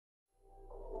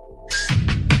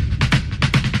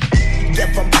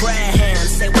give them prayer hands.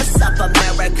 Say what's up,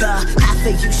 America. Half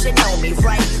of you should know me,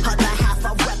 right? Other half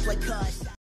a replica.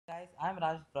 Guys, I'm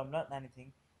Raj from Not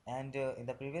Anything, and in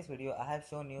the previous video I have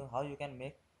shown you how you can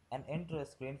make an intro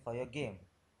screen for your game.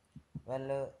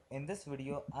 Well, in this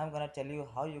video I'm gonna tell you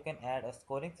how you can add a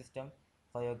scoring system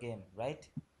for your game, right?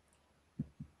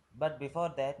 But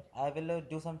before that I will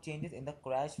do some changes in the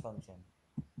crash function.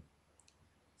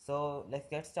 So let's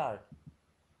get started.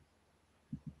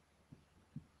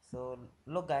 So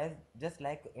look guys, just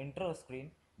like intro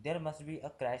screen, there must be a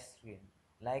crash screen.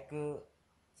 Like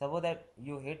suppose that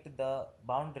you hit the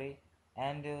boundary,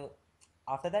 and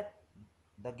after that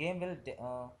the game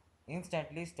will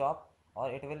instantly stop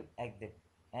or it will exit.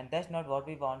 And that's not what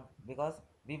we want, because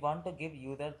we want to give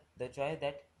user the choice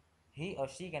that he or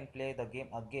she can play the game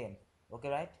again. Okay,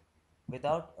 right?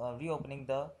 Without reopening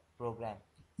the program.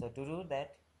 So to do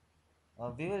that,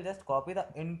 we will just copy the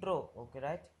intro. Okay,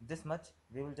 right? This much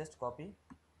we will just copy.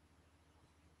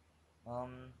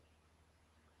 um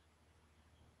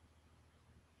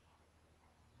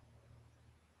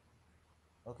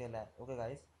okay, okay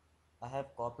guys, I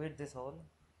have copied this whole.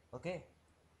 Okay,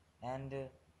 and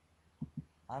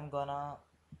I'm gonna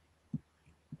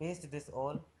paste this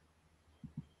all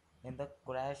in the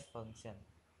crash function.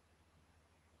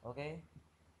 Okay,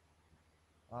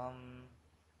 um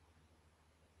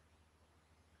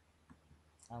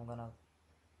I'm gonna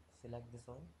select this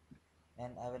all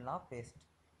and I will now paste it.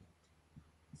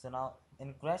 So now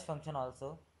in crash function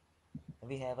also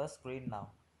we have a screen now,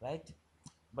 right?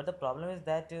 But the problem is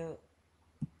that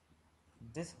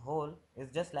this whole is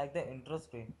just like the intro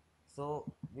screen, so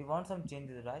we want some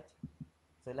changes, right?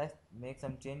 So let's make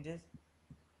some changes.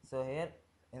 So here,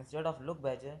 instead of look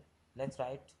badger, let's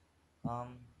write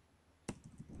um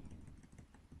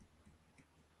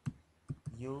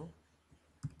you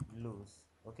lose.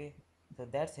 Okay, so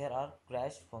that's here our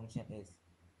crash function is.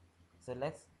 So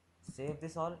let's save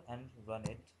this all and run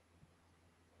it.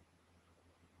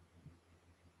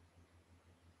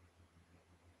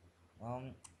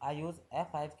 I use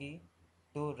F5 key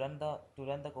to run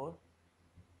the code.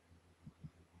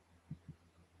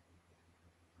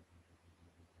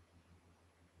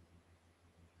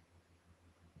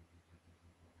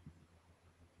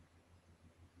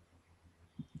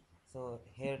 So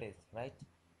here it is, right?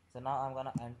 So now I'm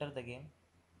gonna enter the game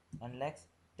and let's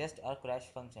test our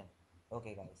crash function.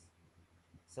 Okay guys,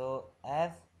 so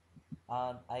as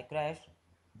I crashed,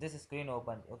 this screen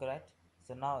opened. Okay, right?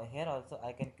 So now here also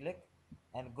I can click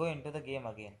and go into the game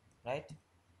again, right?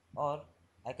 Or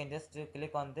I can just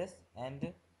click on this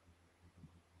and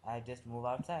I just move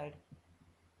outside.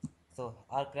 So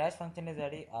our crash function is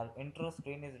ready, our intro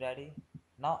screen is ready.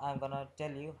 Now I'm gonna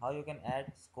tell you how you can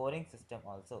add scoring system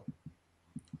also.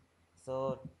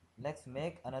 So let's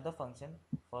make another function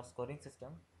for scoring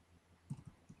system.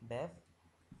 Dev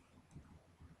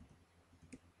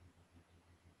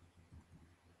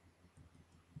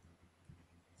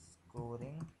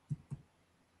scoring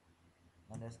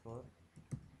underscore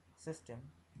system.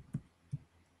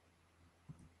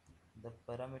 The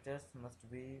parameters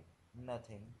must be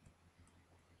nothing.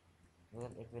 Well,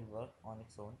 it will work on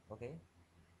its own. Okay,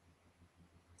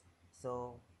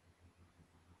 so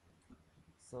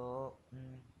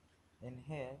in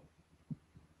here,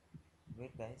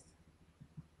 wait guys,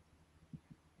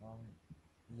 um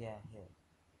yeah, here.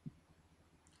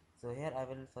 So here I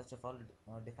will first of all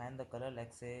define the color,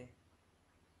 like say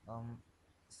um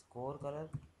score color.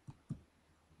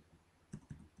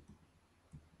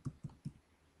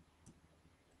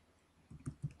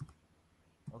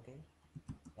 Okay,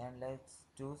 and let's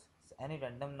choose any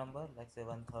random number, like say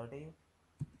 130,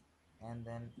 and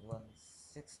then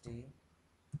 160,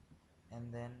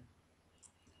 and then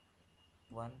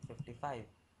 155.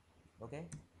 Okay,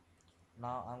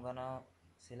 now I'm gonna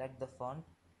select the font.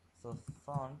 So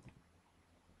font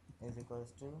is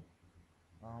equals to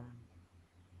um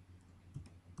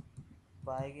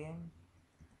Pygame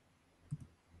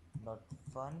dot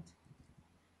font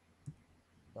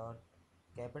dot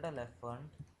capital F font,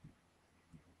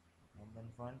 and then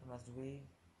font must be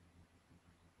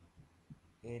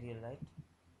Arial, right?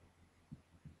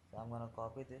 So I'm gonna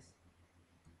copy this.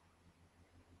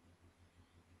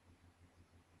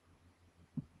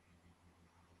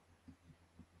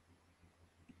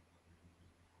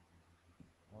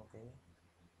 Okay,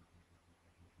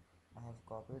 I have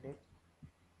copied it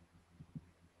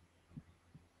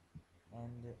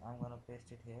and I'm gonna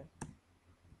paste it here.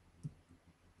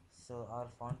 So our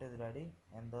font is ready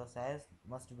and the size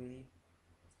must be,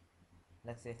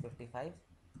 let's say, 55.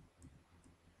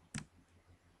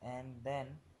 And then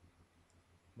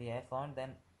we have font,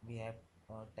 then we have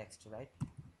text, right?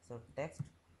 So text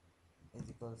is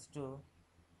equals to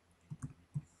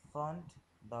font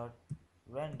dot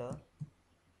render,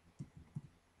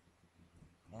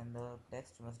 and the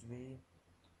text must be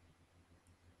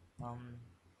um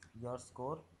your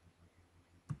score,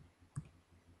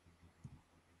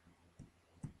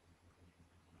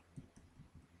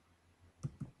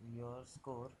 your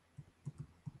score,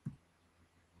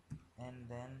 and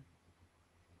then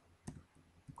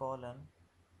colon,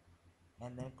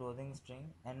 and then closing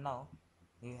string. And now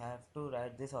you have to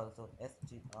write this also,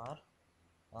 str,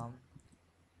 um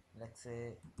let's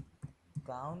say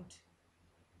count,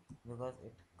 because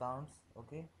it counts.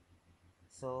 Okay,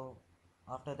 so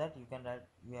after that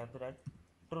you have to write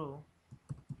true,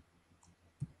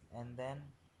 and then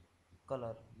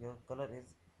color, your color is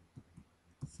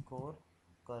score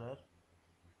color.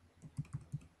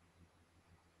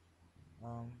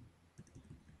 um,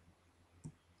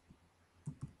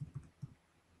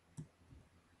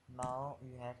 Now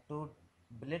you have to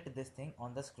billet this thing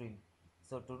on the screen.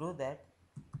 So to do that,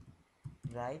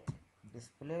 write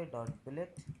display dot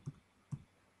billet.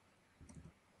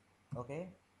 Okay,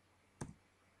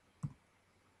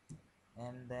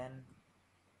 and then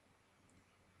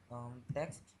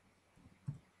text,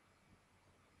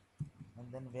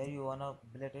 and then where you wanna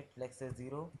billet it, like say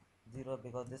 0 0,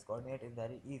 because this coordinate is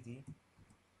very easy.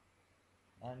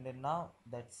 And then now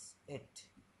that's it,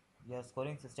 your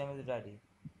scoring system is ready.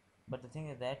 But the thing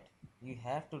is that you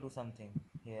have to do something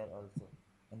here also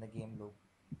in the game loop.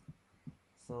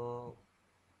 So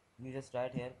you just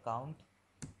write here count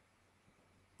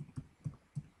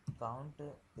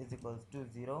is equals to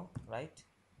 0, right?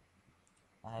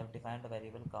 I have defined a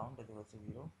variable count is equals to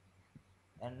 0.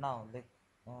 And now like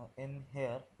in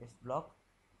here it's block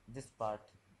this part.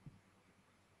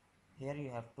 Here you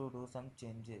have to do some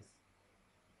changes.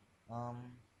 um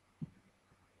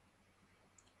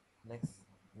let's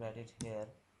write it here.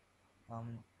 um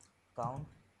count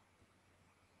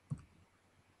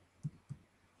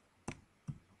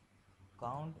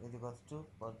count is equals to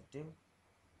positive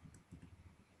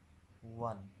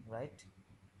 1, right?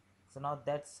 So now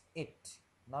that's it.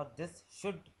 Now this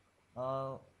should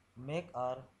uh, make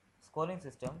our scoring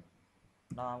system.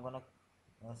 Now I'm gonna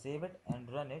save it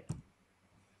and run it.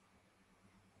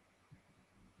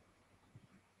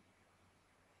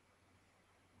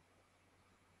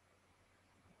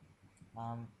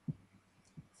 um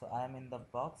so I am in the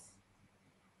box.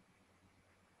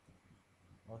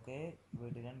 Okay, we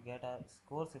didn't get a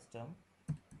score system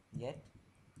yet.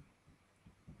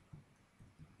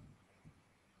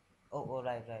 Oh,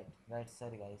 right,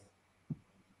 sorry guys,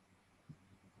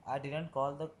 I didn't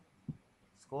call the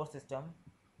score system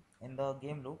in the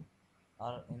game loop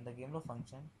or in the game loop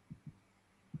function.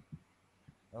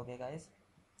 Okay guys,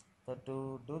 so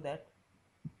to do that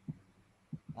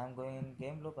I'm going in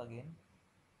game loop again.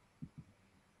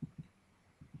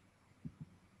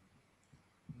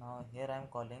 Now here I'm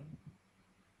calling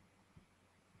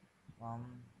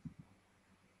um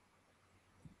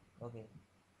okay,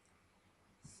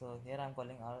 so here I'm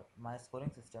calling my scoring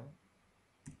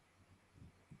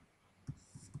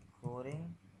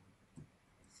scoring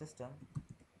system,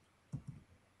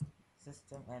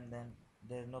 and then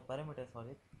there's no parameters for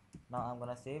it. Now I'm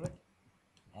gonna save it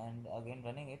and again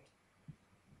running it.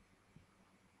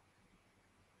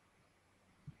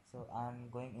 So I'm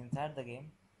going inside the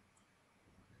game.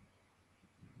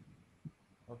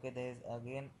 Okay, there is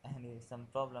again some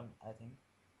problem, I think.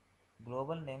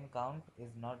 Global name count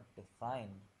is not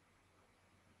defined.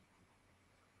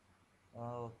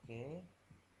 Okay.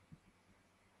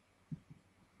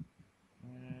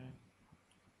 mm,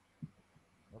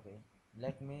 okay,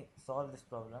 let me solve this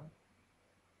problem.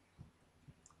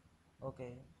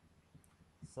 Okay,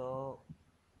 so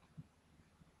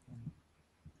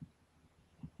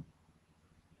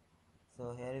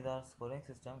so here is our scoring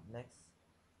system. Let's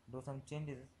do some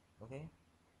changes. Okay,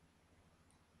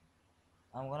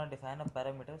 I'm gonna define a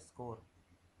parameter score.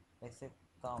 Let's say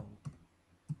count.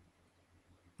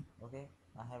 Okay,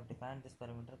 I have defined this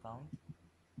parameter count,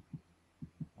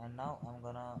 and now I'm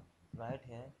gonna write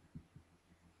here.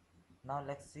 Now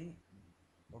let's see.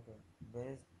 Okay,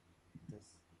 where is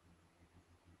this?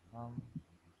 um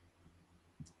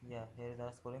yeah, here is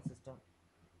our scoring system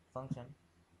function.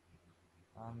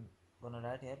 I'm gonna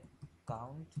write here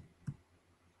count.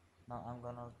 Now I'm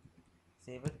gonna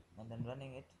save it and then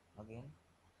running it again.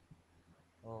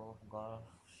 Oh gosh.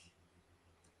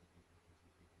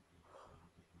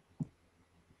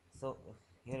 So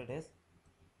here it is,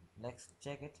 let's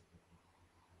check it.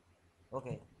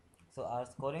 Okay, so our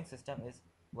scoring system is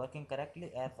working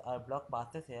correctly. As our block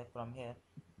passes here, from here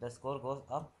the score goes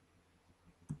up.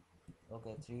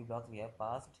 Okay, 3 blocks we have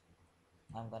passed.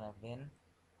 I'm gonna win.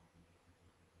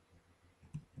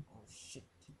 Oh shit.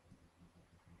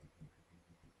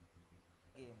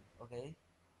 Game. Okay.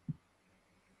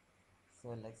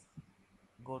 So let's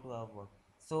go to our work.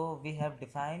 So we have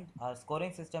defined our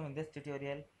scoring system in this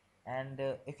tutorial, and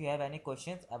if you have any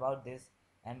questions about this,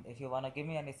 and if you want to give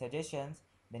me any suggestions,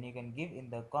 then you can give in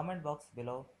the comment box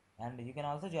below, and you can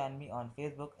also join me on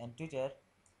Facebook and Twitter.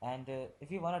 And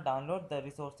if you want to download the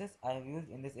resources I have used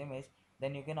in this image,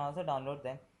 then you can also download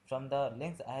them from the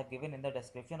links I have given in the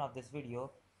description of this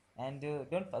video. And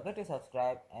don't forget to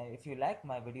subscribe, and if you like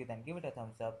my video, then give it a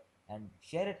thumbs up and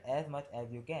share it as much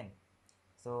as you can.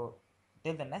 So,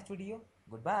 till the next video,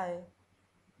 goodbye.